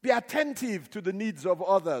 Be attentive to the needs of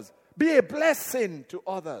others. Be a blessing to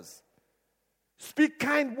others. Speak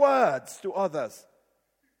kind words to others.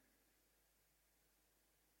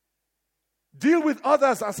 Deal with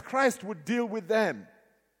others as Christ would deal with them.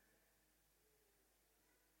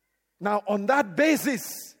 Now, on that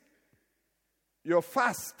basis, your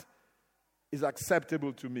fast is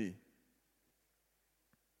acceptable to me.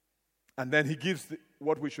 And then he gives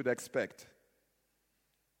what we should expect.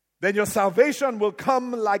 Then your salvation will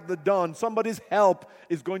come like the dawn. Somebody's help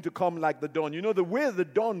is going to come like the dawn. You know, the way the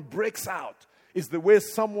dawn breaks out is the way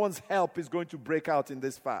someone's help is going to break out in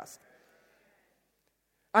this fast.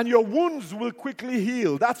 And your wounds will quickly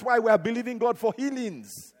heal. That's why we are believing God for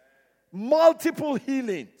healings. Multiple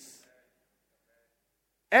healings.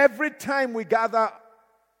 Every time we gather,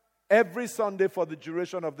 every Sunday for the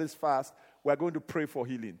duration of this fast, we're going to pray for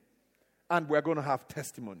healing. And we're going to have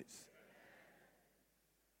testimonies.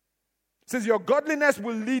 says your godliness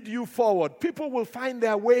will lead you forward. People will find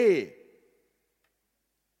their way.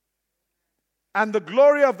 And the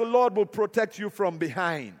glory of the Lord will protect you from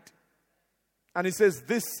behind. And he says,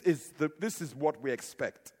 this is what we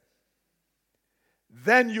expect.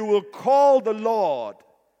 Then you will call the Lord.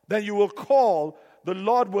 Then you will call, the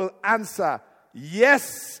Lord will answer,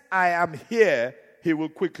 yes, I am here. He will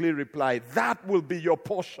quickly reply. That will be your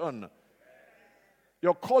portion.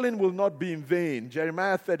 Your calling will not be in vain.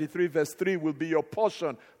 Jeremiah 33 verse 3 will be your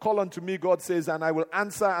portion. Call unto me, God says, and I will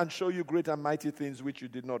answer and show you great and mighty things which you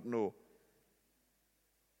did not know.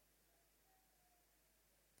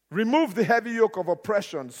 Remove the heavy yoke of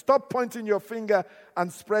oppression. Stop pointing your finger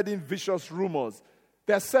and spreading vicious rumors.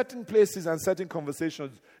 There are certain places and certain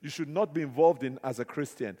conversations you should not be involved in as a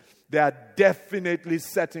Christian. There are definitely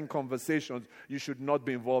certain conversations you should not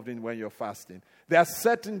be involved in when you're fasting. There are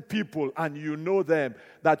certain people, and you know them,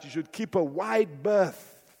 that you should keep a wide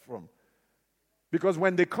berth from. Because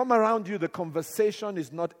when they come around you, the conversation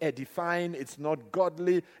is not edifying, it's not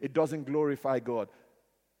godly, it doesn't glorify God.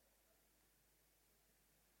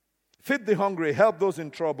 Feed the hungry, help those in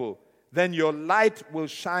trouble. Then your light will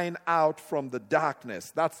shine out from the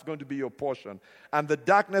darkness. That's going to be your portion. And the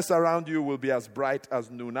darkness around you will be as bright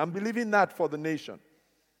as noon. I'm believing that for the nation.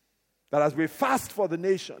 That as we fast for the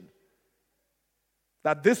nation,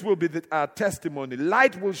 that this will be our testimony.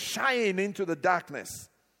 Light will shine into the darkness.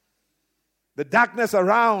 The darkness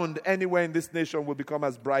around anywhere in this nation will become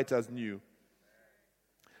as bright as new.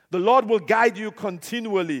 The Lord will guide you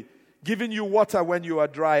continually, giving you water when you are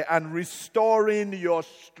dry and restoring your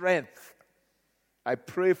strength. I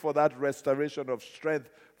pray for that restoration of strength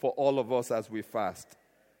for all of us as we fast.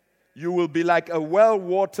 You will be like a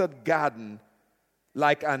well-watered garden,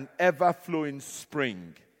 like an ever-flowing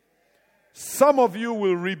spring. Some of you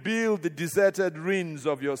will rebuild the deserted ruins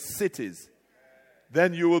of your cities.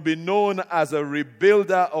 Then you will be known as a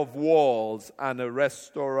rebuilder of walls and a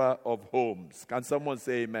restorer of homes. Can someone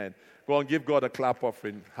say amen? Go on, give God a clap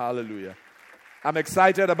offering. Hallelujah. I'm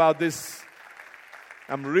excited about this.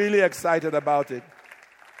 I'm really excited about it.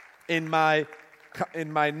 In my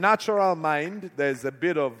natural mind, there's a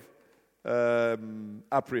bit of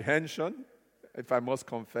apprehension, if I must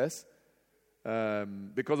confess,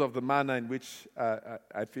 because of the manner in which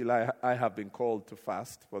I feel I have been called to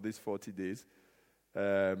fast for these 40 days.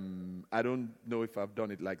 I don't know if I've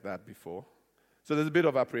done it like that before. So there's a bit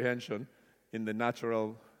of apprehension in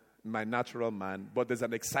my natural man, but there's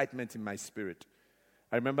an excitement in my spirit.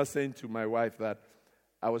 I remember saying to my wife that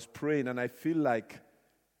I was praying, and I feel like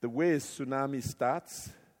the way a tsunami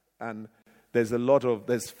starts, and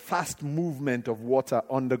there's fast movement of water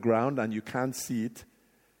underground, and you can't see it.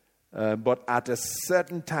 But at a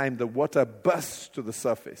certain time, the water bursts to the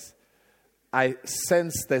surface. I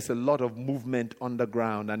sense there's a lot of movement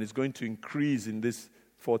underground, and it's going to increase in this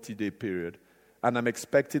 40-day period. And I'm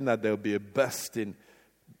expecting that there'll be a bursting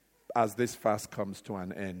as this fast comes to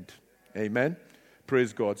an end. Amen?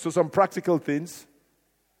 Praise God. So some practical things,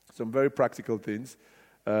 some very practical things.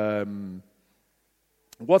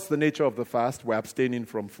 What's the nature of the fast? We're abstaining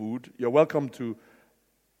from food. You're welcome to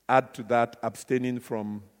add to that abstaining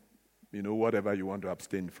from, whatever you want to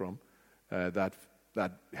abstain from. That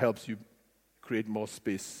helps you create more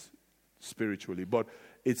space spiritually. But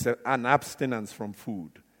it's an abstinence from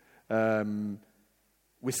food.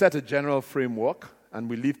 We set a general framework, and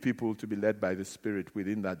we leave people to be led by the Spirit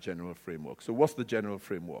within that general framework. So what's the general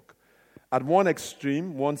framework? At one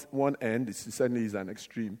extreme, one end, it certainly is an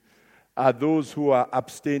extreme, are those who are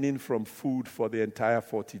abstaining from food for the entire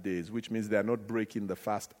 40 days, which means they are not breaking the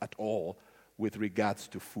fast at all with regards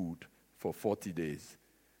to food for 40 days.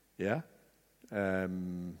 Yeah?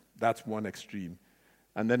 That's one extreme.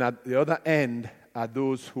 And then at the other end are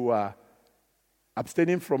those who are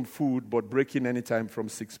abstaining from food but breaking any time from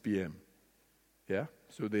 6 p.m. Yeah?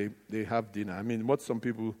 So they have dinner. I mean, what some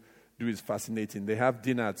people do is fascinating. They have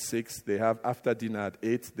dinner at 6, they have after dinner at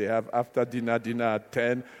 8, they have after dinner at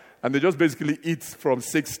 10, and they just basically eat from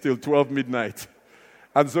 6 till 12 midnight.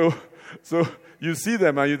 And so you see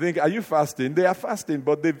them and you think, are you fasting? They are fasting,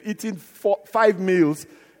 but they've eaten 5 meals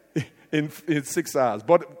in 6 hours.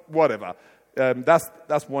 But whatever.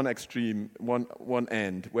 That's one extreme, one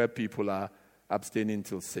end where people are abstaining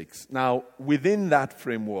till 6. Now, within that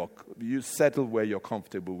framework, you settle where you're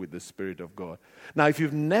comfortable with the Spirit of God. Now, if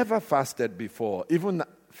you've never fasted before, even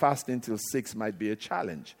fasting till 6 might be a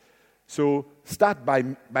challenge. So start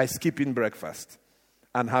by skipping breakfast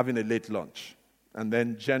and having a late lunch, and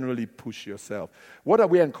then generally push yourself. What are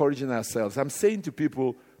we encouraging ourselves? I'm saying to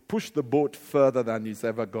people, push the boat further than it's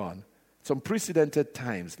ever gone. It's unprecedented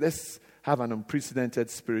times. Let's have an unprecedented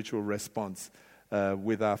spiritual response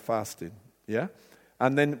with our fasting. Yeah?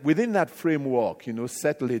 And then within that framework,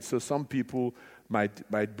 settle it. So some people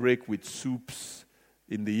might break with soups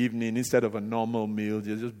in the evening instead of a normal meal.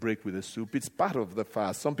 They just break with a soup. It's part of the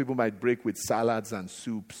fast. Some people might break with salads and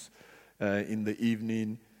soups in the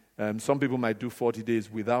evening. Some people might do 40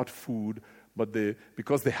 days without food, but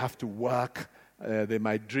because they have to work, they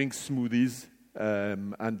might drink smoothies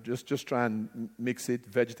and just try and mix it,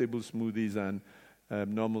 vegetable smoothies and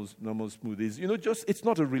normal smoothies. It's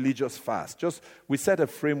not a religious fast. Just we set a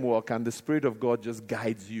framework and the Spirit of God just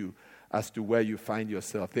guides you as to where you find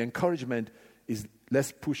yourself. The encouragement is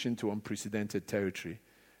let's push into unprecedented territory.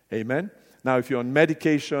 Amen? Now, if you're on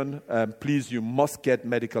medication, please, you must get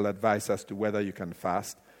medical advice as to whether you can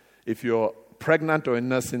fast. If you're pregnant or a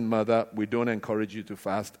nursing mother, we don't encourage you to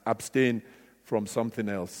fast. Abstain from something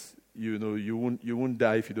else. You won't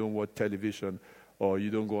die if you don't watch television or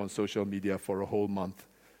you don't go on social media for a whole month.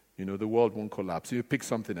 The world won't collapse. You pick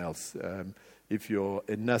something else if you're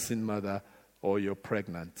a nursing mother or you're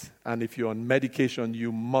pregnant. And if you're on medication,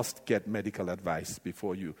 you must get medical advice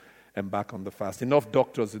before you embark on the fast. Enough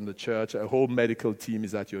doctors in the church, a whole medical team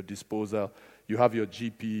is at your disposal. You have your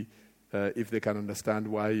GP, if they can understand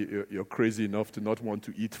why you're crazy enough to not want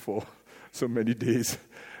to eat for so many days.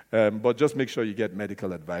 But just make sure you get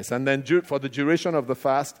medical advice. And then for the duration of the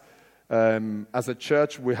fast, as a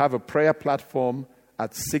church, we have a prayer platform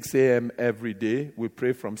at 6 a.m. every day. We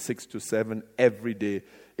pray from 6 to 7 every day.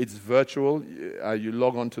 It's virtual. You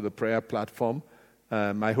log on to the prayer platform.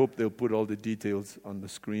 I hope they'll put all the details on the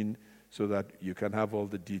screen so that you can have all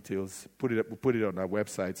the details. We'll put it on our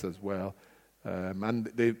websites as well. And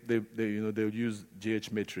they'll use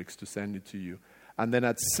GH Matrix to send it to you. And then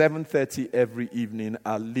at 7:30 every evening,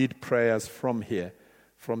 I'll lead prayers from here,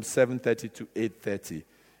 from 7:30 to 8:30.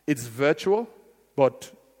 It's virtual,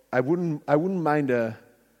 but I wouldn't mind a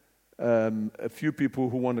few people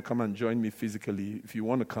who want to come and join me physically. If you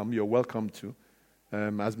want to come, you're welcome to.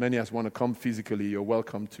 As many as want to come physically, you're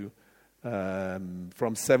welcome to.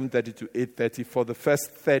 From 7:30 to 8:30 for the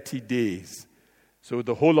first 30 days. So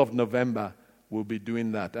the whole of November, we'll be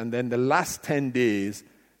doing that. And then the last 10 days,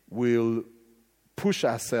 we'll push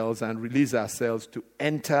ourselves and release ourselves to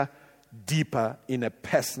enter deeper in a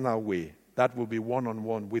personal way. That will be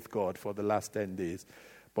one-on-one with God for the last 10 days.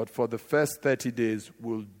 But for the first 30 days,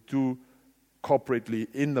 we'll do corporately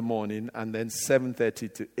in the morning, and then 7:30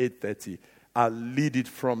 to 8:30. I'll lead it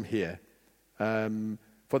from here.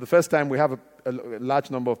 For the first time, we have a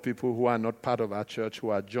large number of people who are not part of our church who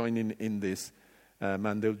are joining in this,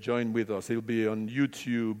 and they'll join with us. It'll be on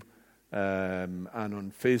YouTube and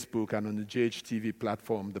on Facebook and on the JHTV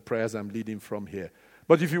platform, the prayers I'm leading from here.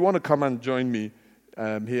 But if you want to come and join me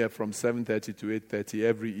here from 7:30 to 8:30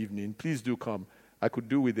 every evening, please do come. I could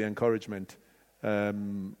do with the encouragement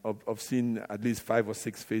of seeing at least 5 or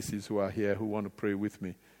 6 faces who are here who want to pray with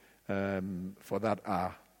me for that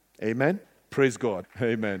hour. Amen? Praise God.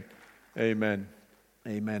 Amen. Amen.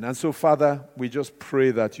 Amen. And so, Father, we just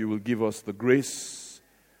pray that you will give us the grace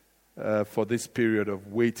for this period of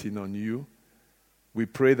waiting on you. We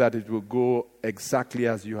pray that it will go exactly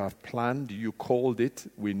as you have planned. You called it.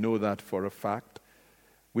 We know that for a fact.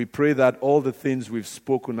 We pray that all the things we've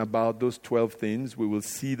spoken about, those 12 things, we will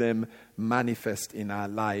see them manifest in our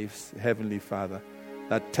lives, Heavenly Father.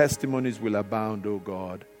 That testimonies will abound, O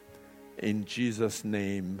God. In Jesus'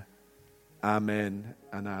 name, amen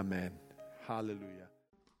and amen. Hallelujah.